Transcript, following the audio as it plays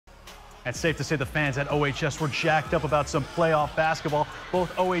It's safe to say the fans at OHS were jacked up about some playoff basketball.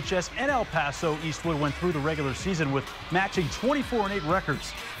 Both OHS and El Paso Eastwood went through the regular season with matching 24-8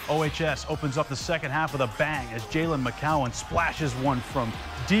 records. OHS opens up the second half with a bang as Jalen McCowan splashes one from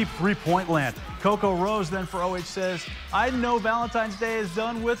deep three-point land. Coco Rose then for OH says, I know Valentine's Day is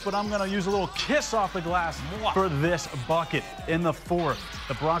done with, but I'm going to use a little kiss off the glass for this bucket. In the fourth,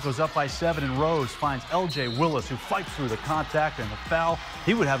 the Broncos up by 7, and Rose finds LJ Willis, who fights through the contact and the foul.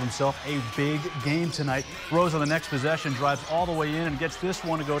 He would have himself a big game tonight. Rose on the next possession drives all the way in and gets this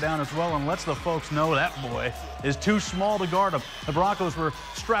one to go down as well, and lets the folks know that boy is too small to guard him. The Broncos were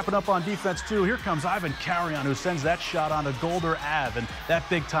strapping up on defense too. Here comes Ivan Carrion, who sends that shot onto Golder Ave, and that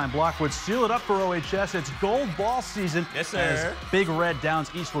big-time block would seal it up for OHS. It's gold ball season. Yes, sir. As Big Red downs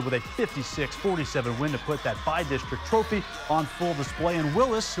Eastwood with a 56-47 win to put that bi-district trophy on full display. And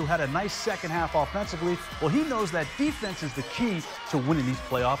Willis, who had a nice second half offensively, well, he knows that defense is the key to winning these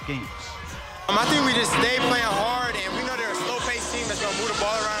playoff games. I think we just stay playing hard, and we know they're a slow-paced team that's going to move the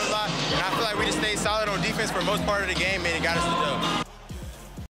ball around a lot. And I feel like we just stayed solid on defense for most part of the game, and it got us the dub.